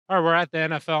All right, we're at the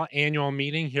NFL annual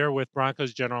meeting here with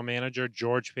Broncos general manager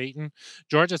George Paton.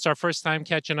 George, it's our first time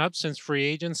catching up since free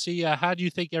agency. How do you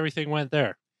think everything went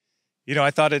there?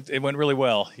 I thought it went really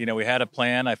well. We had a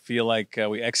plan. I feel like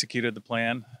we executed the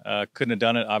plan. Couldn't have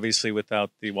done it, obviously,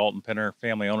 without the Walton Penner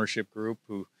family ownership group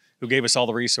who gave us all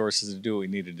the resources to do what we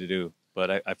needed to do.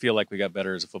 But I feel like we got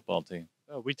better as a football team.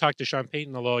 We talked to Sean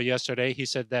Payton a little yesterday. He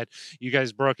said that you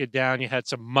guys broke it down. You had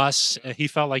some musts. He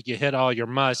felt like you hit all your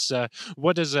musts.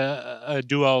 What does a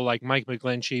duo like Mike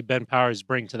McGlinchey, Ben Powers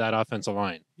bring to that offensive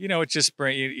line? It's just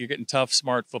you're getting tough,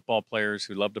 smart football players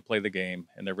who love to play the game,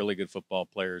 and they're really good football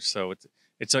players. So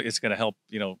it's going to help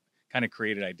kind of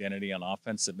create an identity on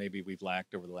offense that maybe we've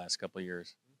lacked over the last couple of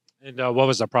years. And what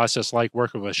was the process like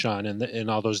working with Sean in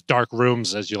all those dark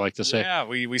rooms, as you like to say? Yeah,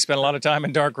 we spent a lot of time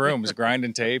in dark rooms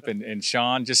grinding tape, and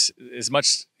Sean, just as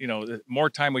much, the more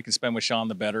time we can spend with Sean,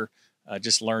 the better.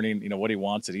 Just learning, what he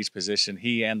wants at each position.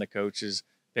 He and the coaches,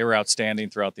 they were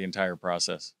outstanding throughout the entire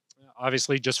process.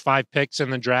 Obviously, just 5 picks in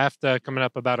the draft coming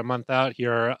up about a month out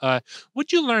here.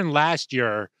 What'd you learn last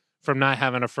year from not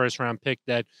having a first-round pick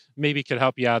that maybe could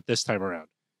help you out this time around?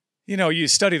 You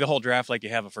study the whole draft like you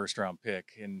have a first-round pick.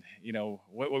 And,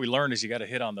 what we learned is you got to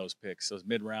hit on those picks, those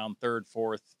mid-round, third,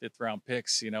 fourth, fifth-round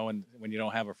picks, and when you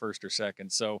don't have a first or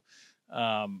second. So,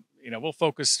 we'll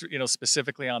focus,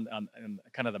 specifically on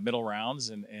kind of the middle rounds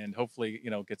and hopefully,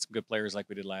 get some good players like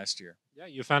we did last year. Yeah,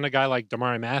 you found a guy like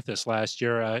Damari Mathis last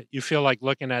year. You feel like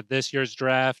looking at this year's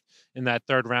draft in that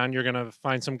third round, you're going to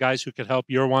find some guys who could help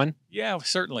your one? Yeah,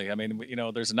 certainly. I mean,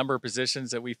 there's a number of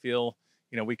positions that we feel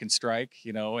we can strike,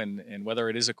 and whether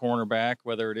it is a cornerback,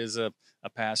 whether it is a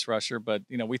pass rusher, but,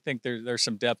 we think there's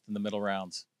some depth in the middle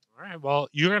rounds. All right. Well,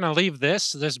 you're going to leave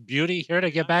this beauty here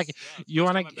to get back. Yeah, You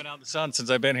want I've been out in the sun since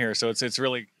I've been here, so it's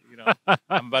really,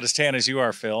 I'm about as tan as you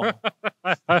are, Phil.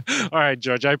 All right,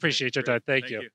 George. I appreciate your time. Thank Thank you. you.